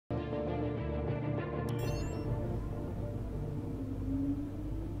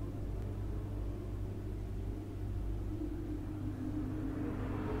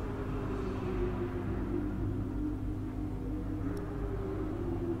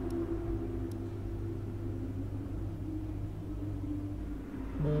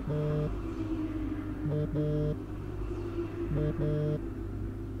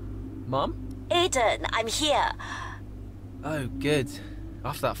Mum? Aiden, I'm here. Oh, good.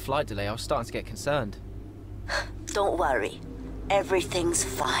 After that flight delay, I was starting to get concerned. Don't worry. Everything's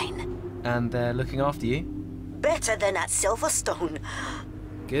fine. And they're looking after you? Better than at Silverstone.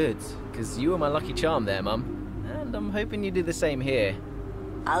 Good, because you were my lucky charm there, Mum. And I'm hoping you do the same here.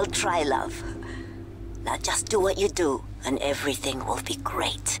 I'll try, love. Now just do what you do, and everything will be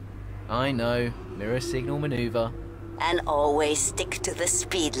great. I know. Mirror signal maneuver. And always stick to the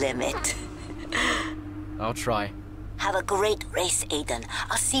speed limit. I'll try. Have a great race, Aiden.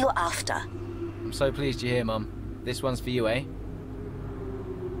 I'll see you after. I'm so pleased you're here, Mum. This one's for you, eh?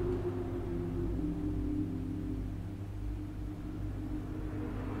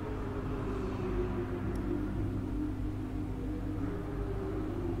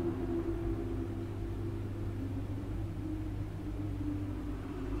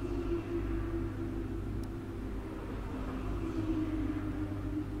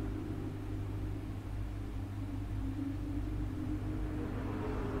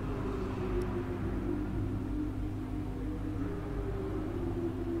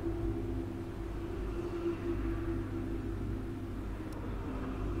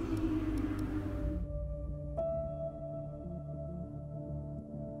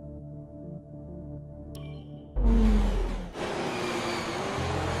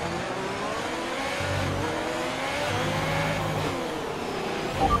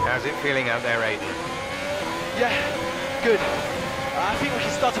 How's it feeling out there, Aiden? Yeah, good. I think we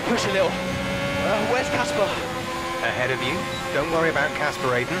can start to push a little. Where's Casper? Ahead of you. Don't worry about Casper,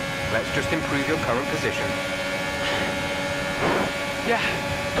 Aiden. Let's just improve your current position. Yeah,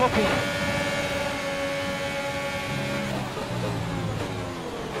 copy.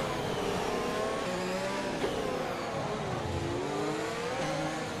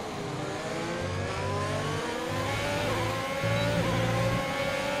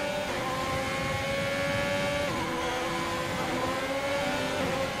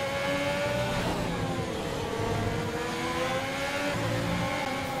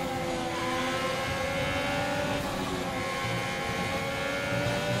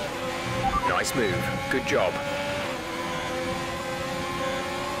 Nice move. Good job.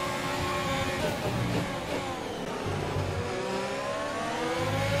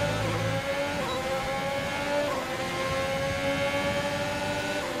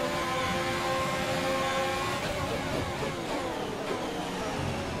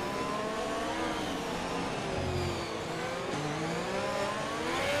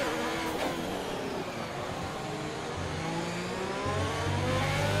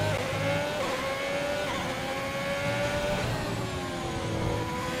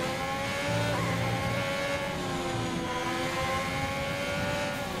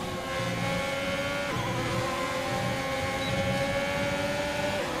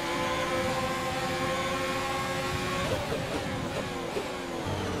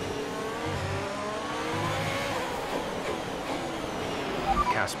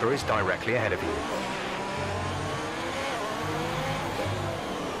 Casper is directly ahead of you.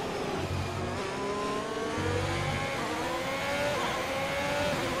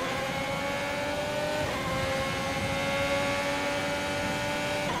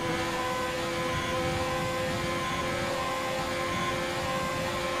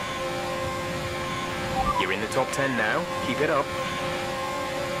 You're in the top 10 now. Keep it up.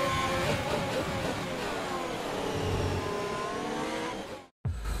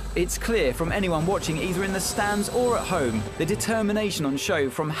 It's clear from anyone watching either in the stands or at home the determination on show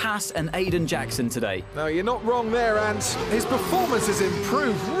from Haas and Aiden Jackson today. No, you're not wrong there, and his performance has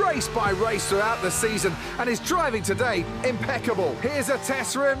improved race by race throughout the season, and his driving today, impeccable. Here's a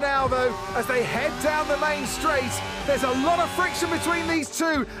test for him now, though, as they head down the main straight. There's a lot of friction between these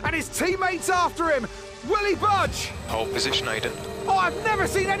two, and his teammates after him. Will he budge? Hold position, Aiden. Oh, I've never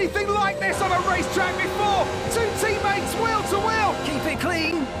seen anything like this on a racetrack before! Two teammates wheel to wheel! Keep it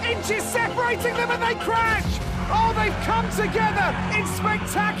clean! Inches separating them and they crash! Oh, they've come together in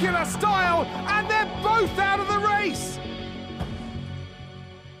spectacular style, and they're both out of the race!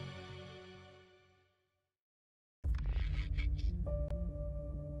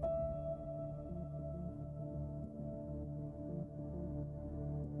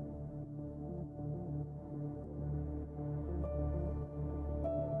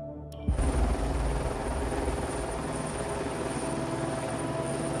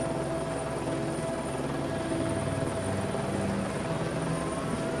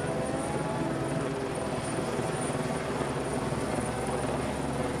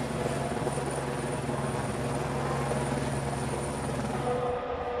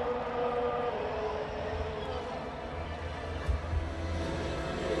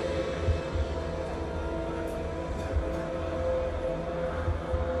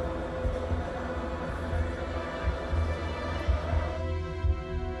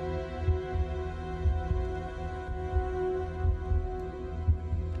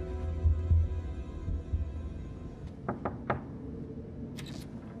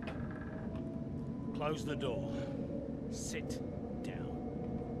 Close the door. Sit down.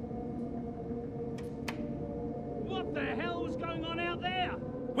 What the hell was going on out there?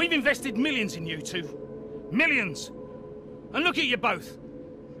 We've invested millions in you two. Millions! And look at you both.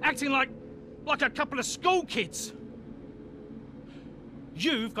 Acting like a couple of school kids.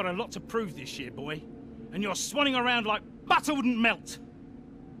 You've got a lot to prove this year, boy. And you're swanning around like butter wouldn't melt.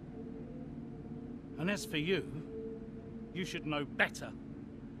 And as for you, you should know better.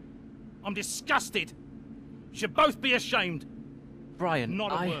 I'm disgusted. You should both be ashamed. Brian,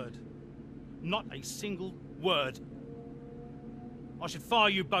 Not a word. Not a single word. I should fire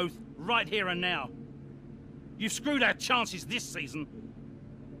you both right here and now. You've screwed our chances this season.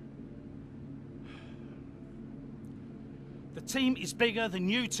 The team is bigger than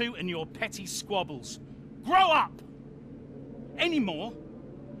you two and your petty squabbles. Grow up! Any more,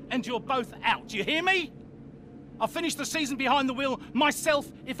 and you're both out. Do you hear me? I'll finish the season behind the wheel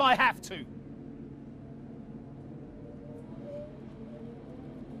myself if I have to.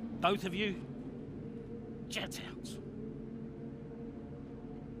 Both of you, get out.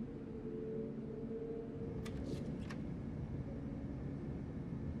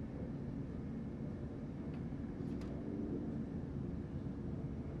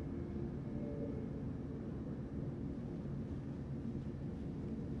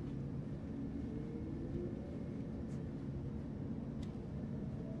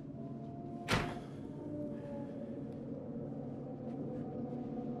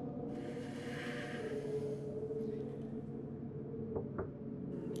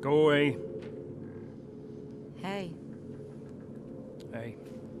 Go away. Hey. Hey.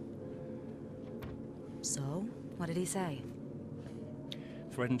 So, what did he say?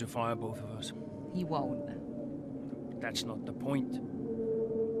 Threatened to fire both of us. He won't. That's not the point.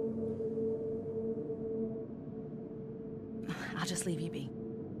 I'll just leave you be.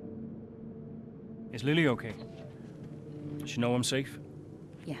 Is Lily okay? Does she know I'm safe?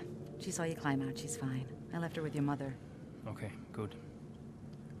 Yeah, she saw you climb out. She's fine. I left her with your mother. Okay, good.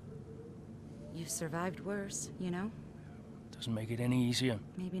 You've survived worse, you know? Doesn't make it any easier.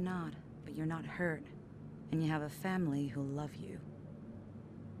 Maybe not, but you're not hurt. And you have a family who love you.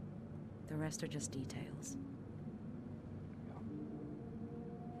 The rest are just details.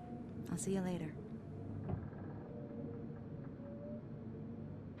 I'll see you later.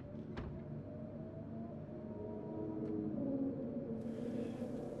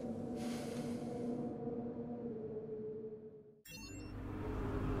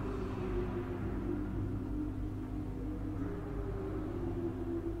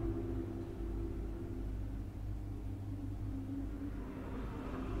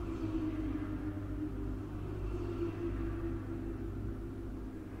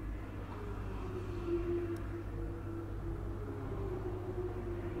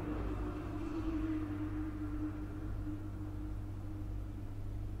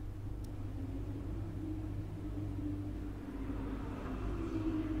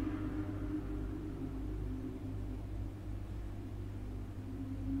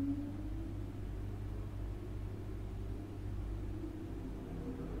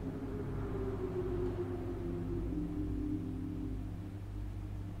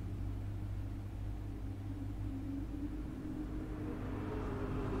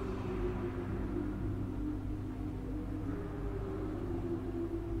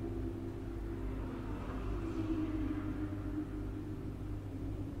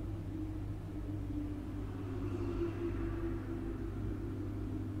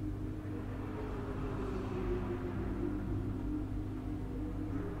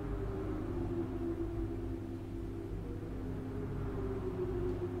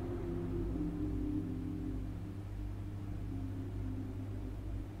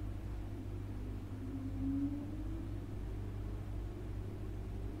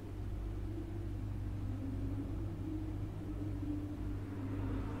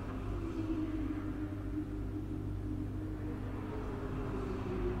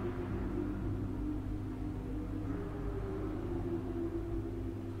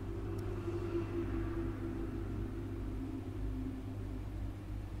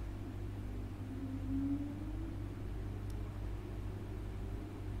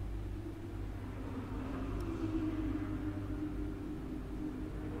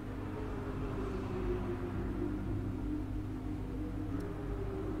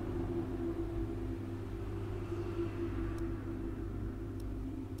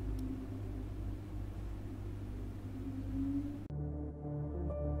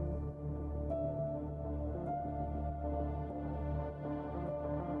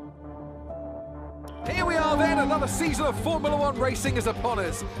 Another season of Formula One racing is upon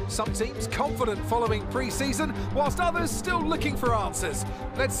us. Some teams confident following pre-season, whilst others still looking for answers.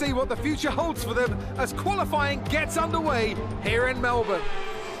 Let's see what the future holds for them as qualifying gets underway here in Melbourne.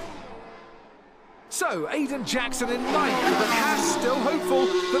 So, Aiden Jackson in ninth, but Haas still hopeful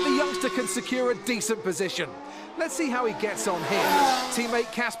that the youngster can secure a decent position. Let's see how he gets on here.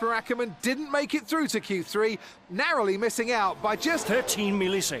 Teammate Casper Ackerman didn't make it through to Q3, narrowly missing out by just 13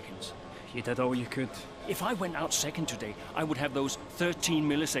 milliseconds. You did all you could. If I went out second today, I would have those 13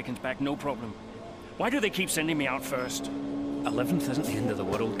 milliseconds back, no problem. Why do they keep sending me out first? 11th isn't the end of the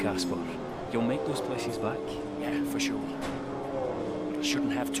world, Casper. You'll make those places back. Yeah, for sure. But I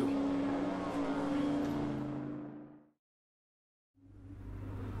shouldn't have to.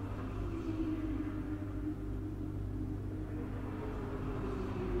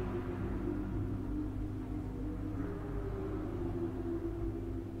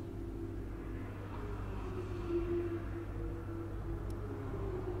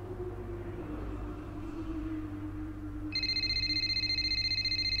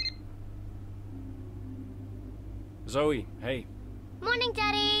 Zoe, hey. Morning,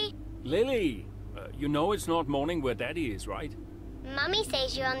 Daddy. Lily, you know it's not morning where Daddy is, right? Mummy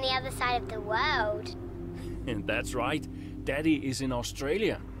says you're on the other side of the world. That's right. Daddy is in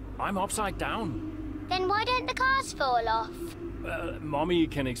Australia. I'm upside down. Then why don't the cars fall off? Mommy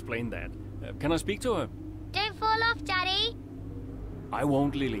can explain that. Can I speak to her? Don't fall off, Daddy. I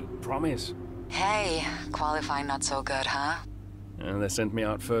won't, Lily. Promise. Hey, qualifying not so good, huh? They sent me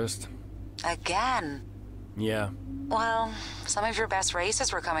out first. Again? Yeah. Well, some of your best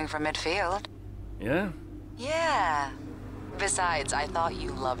races were coming from midfield. Yeah? Yeah. Besides, I thought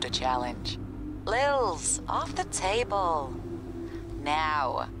you loved a challenge. Lils, off the table.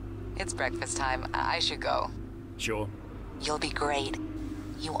 Now. It's breakfast time. I should go. Sure. You'll be great.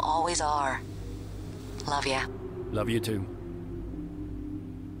 You always are. Love ya. Love you too.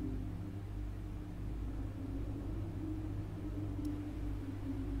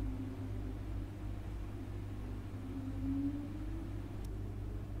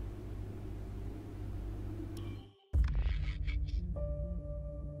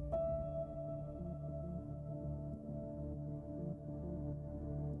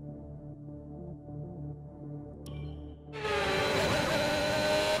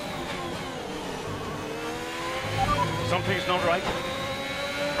 Something's not right.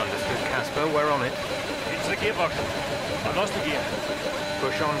 Understood, Casper. We're on it. It's the gearbox. I lost the gear.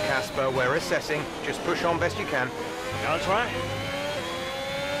 Push on, Casper. We're assessing. Just push on best you can. I'll try.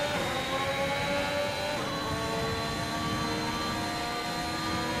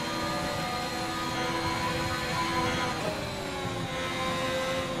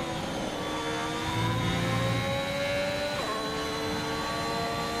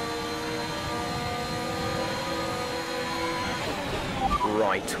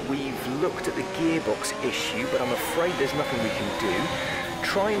 Right, we've looked at the gearbox issue, but I'm afraid there's nothing we can do.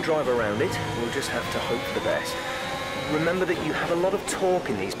 Try and drive around it, we'll just have to hope for the best. Remember that you have a lot of torque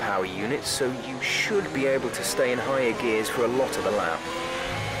in these power units, so you should be able to stay in higher gears for a lot of the lap.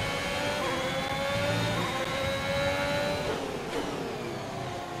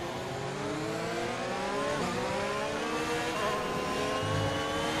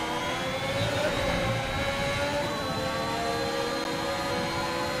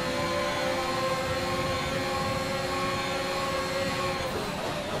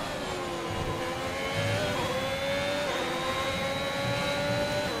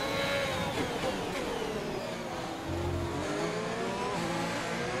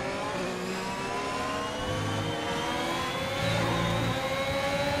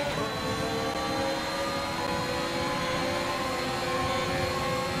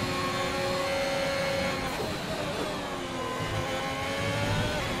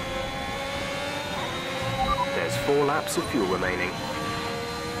 There's 4 laps of fuel remaining.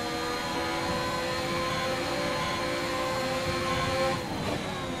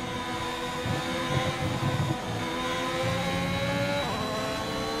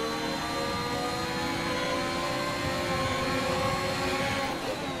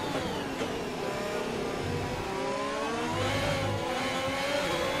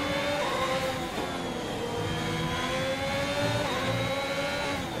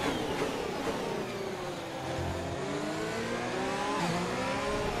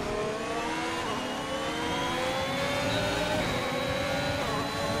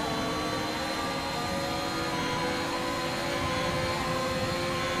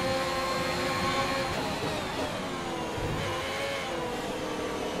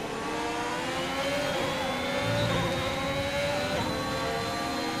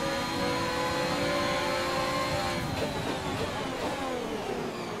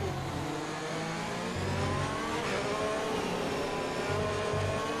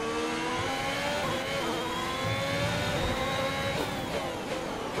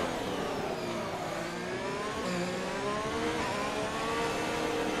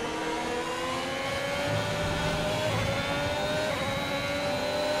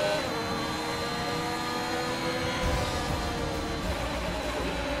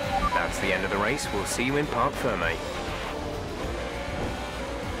 the end of the race. We'll see you in Parc Fermé.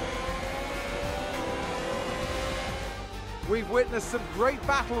 We've witnessed some great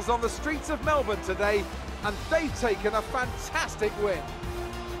battles on the streets of Melbourne today, and they've taken a fantastic win.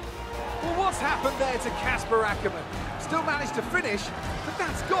 Well, what's happened there to Casper Ackerman? Still managed to finish, but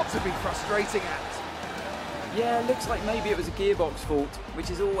that's got to be frustrating at. Yeah, looks like maybe it was a gearbox fault, which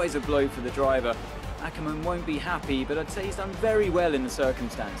is always a blow for the driver. Ackerman won't be happy, but I'd say he's done very well in the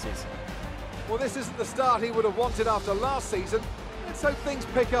circumstances. Well, this isn't the start he would have wanted after last season. Let's hope things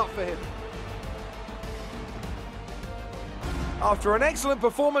pick up for him. After an excellent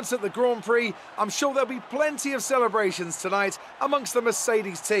performance at the Grand Prix, I'm sure there'll be plenty of celebrations tonight amongst the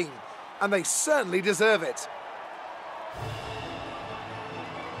Mercedes team, and they certainly deserve it.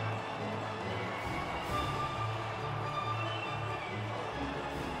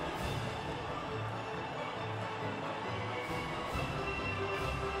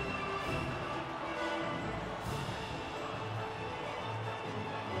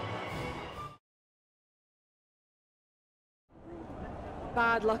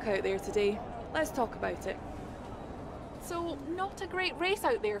 Bad luck out there today. Let's talk about it. So, not a great race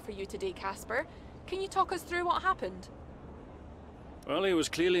out there for you today, Casper. Can you talk us through what happened? Well, it was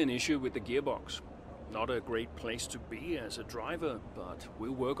clearly an issue with the gearbox. Not a great place to be as a driver, but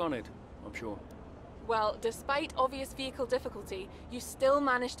we'll work on it, I'm sure. Well, despite obvious vehicle difficulty, you still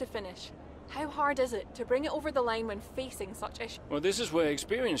managed to finish. How hard is it to bring it over the line when facing such issues? Well, this is where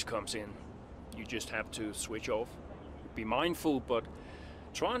experience comes in. You just have to switch off. Be mindful, but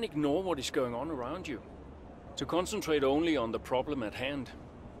try and ignore what is going on around you. To concentrate only on the problem at hand,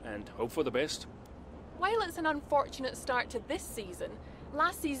 and hope for the best. While it's an unfortunate start to this season,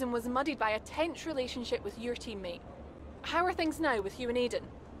 last season was muddied by a tense relationship with your teammate. How are things now with you and Aiden?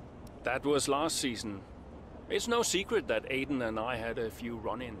 That was last season. It's no secret that Aiden and I had a few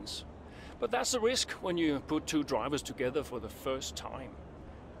run-ins. But that's the risk when you put two drivers together for the first time.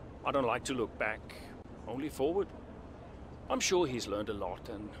 I don't like to look back, only forward. I'm sure he's learned a lot,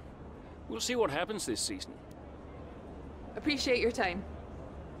 and we'll see what happens this season. Appreciate your time.